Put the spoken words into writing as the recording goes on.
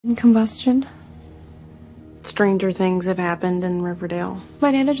Combustion. Stranger things have happened in Riverdale. My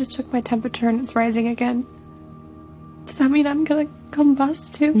Nana just took my temperature and it's rising again. Does that mean I'm gonna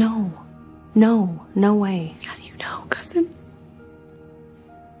combust too? No. No. No way. How do you know, cousin?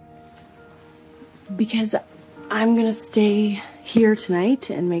 Because I'm gonna stay here tonight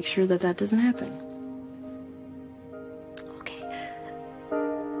and make sure that that doesn't happen. Okay.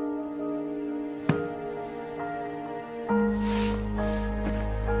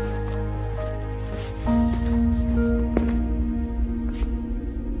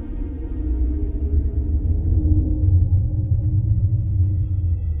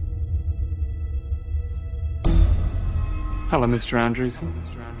 Hello, Mr. Andrews.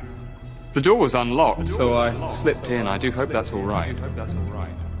 The door was unlocked, so I slipped in. I do hope that's all right.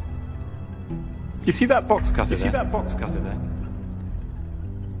 You see that box cutter there?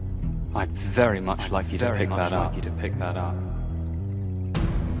 I'd very much like you to pick that up.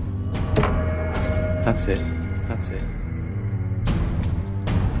 That's it.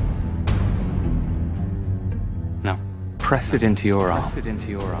 Now, press it into your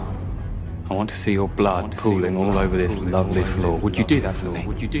arm. I want to see your blood pooling all over this lovely floor. Would you do that for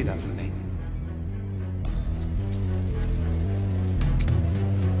me?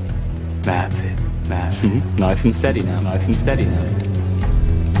 That's it. Nice and steady now.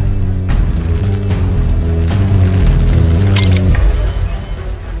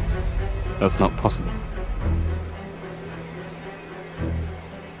 That's not possible.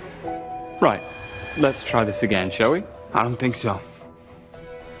 Right. Let's try this again, shall we? I don't think so.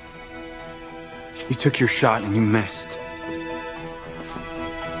 You took your shot and you missed.